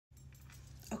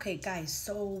Okay, guys,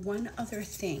 so one other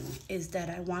thing is that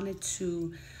I wanted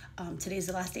to, today's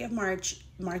the last day of March.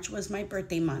 March was my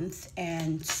birthday month.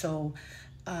 And so,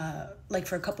 like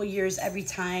for a couple years, every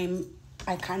time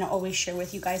I kind of always share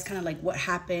with you guys kind of like what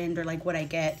happened or like what I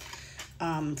get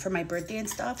for my birthday and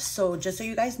stuff. So just so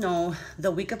you guys know,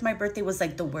 the week of my birthday was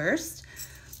like the worst.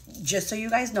 Just so you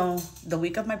guys know, the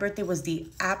week of my birthday was the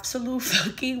absolute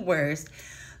fucking worst.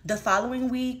 The following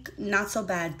week, not so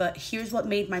bad, but here's what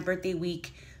made my birthday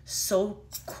week so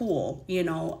cool,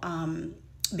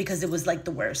 because it was like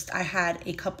the worst. I had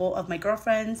a couple of my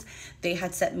girlfriends, they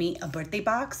had sent me a birthday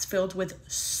box filled with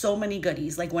so many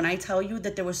goodies. Like when I tell you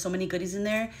that there were so many goodies in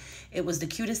there, it was the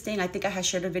cutest thing. I think I had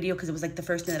shared a video because it was like the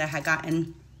first thing that I had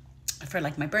gotten for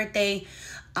like my birthday.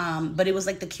 But it was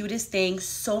like the cutest thing.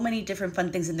 So many different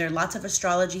fun things in there. Lots of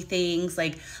astrology things,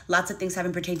 like lots of things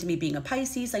having pertained to me being a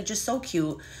Pisces, like just so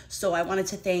cute. So I wanted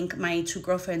to thank my two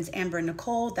girlfriends, Amber and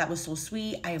Nicole. That was so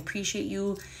sweet. I appreciate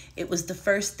you. It was the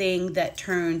first thing that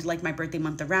turned like my birthday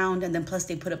month around. And then plus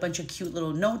they put a bunch of cute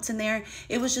little notes in there.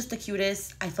 It was just the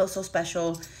cutest. I felt so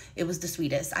special. It was the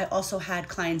sweetest. I also had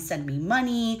clients send me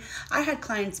money. I had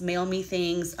clients mail me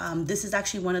things. This is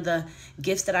actually one of the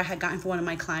gifts that I had gotten for one of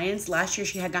my clients. Last year,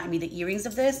 she had gotten me the earrings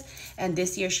of this. And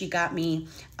this year, she got me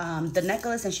the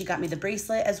necklace and she got me the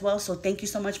bracelet as well. So thank you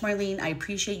so much, Marlene. I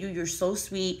appreciate you. You're so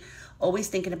sweet. Always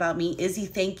thinking about me. Izzy,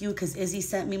 thank you, because Izzy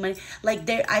sent me money. Like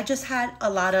there, I just had a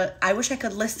lot of, I wish I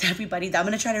could list everybody. I'm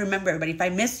going to try to remember everybody. If I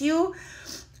miss you,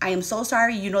 I am so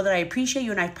sorry. You know that I appreciate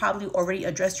you and I've probably already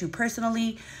addressed you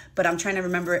personally, but I'm trying to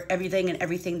remember everything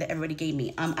that everybody gave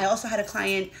me. I also had a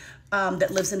client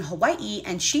that lives in Hawaii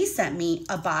and she sent me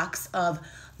a box of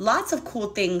lots of cool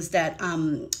things that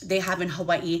they have in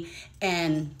Hawaii.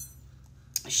 And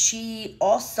she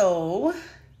also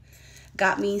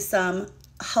got me some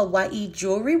Hawaii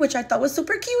jewelry, which I thought was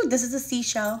super cute. This is a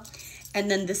seashell. And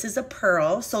then this is a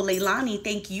pearl. So Leilani,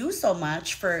 thank you so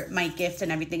much for my gift and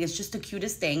everything. It's just the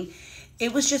cutest thing.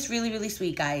 It was just really, really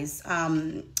sweet, guys.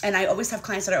 And I always have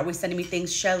clients that are always sending me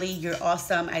things. Shelly, you're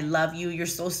awesome. I love you. You're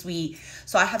so sweet.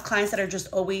 So I have clients that are just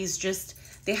always just,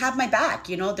 they have my back,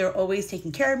 They're always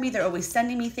taking care of me. They're always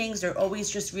sending me things. They're always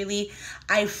just really,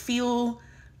 I feel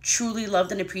truly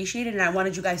loved and appreciated. And I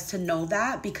wanted you guys to know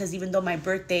that because even though my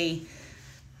birthday,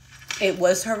 it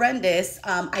was horrendous.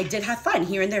 I did have fun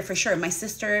here and there for sure. My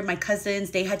sister, my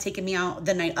cousins, they had taken me out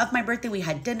the night of my birthday. We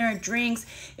had dinner, drinks.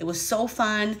 It was so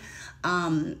fun.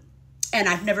 And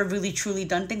I've never really truly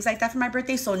done things like that for my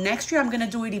birthday. So next year I'm going to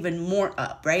do it even more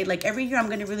up, right? Like every year I'm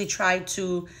going to really try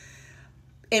to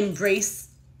embrace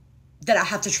that I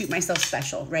have to treat myself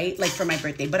special, right? Like for my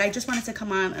birthday. But I just wanted to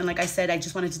come on and like I said, I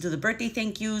just wanted to do the birthday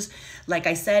thank yous. Like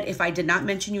I said, if I did not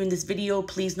mention you in this video,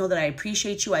 please know that I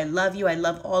appreciate you. I love you. I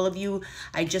love all of you.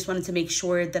 I just wanted to make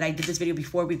sure that I did this video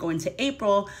before we go into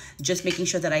April, just making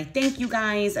sure that I thank you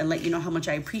guys and let you know how much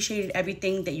I appreciated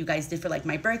everything that you guys did for like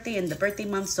my birthday and the birthday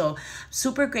month. So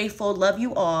super grateful. Love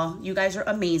you all. You guys are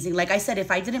amazing. Like I said,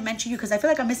 if I didn't mention you, because I feel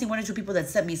like I'm missing one or two people that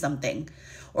sent me something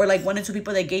or like one or two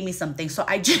people that gave me something. So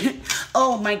I just,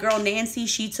 oh, my girl Nancy,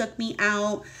 she took me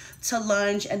out to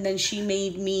lunch and then she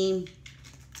made me,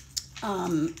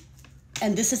 and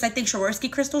this is, I think,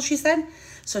 Swarovski crystal, she said.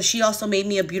 So she also made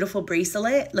me a beautiful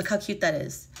bracelet. Look how cute that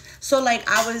is. So like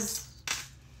I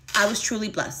was truly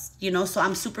blessed, so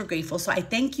I'm super grateful. So I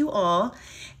thank you all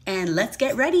and let's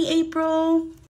get ready, April.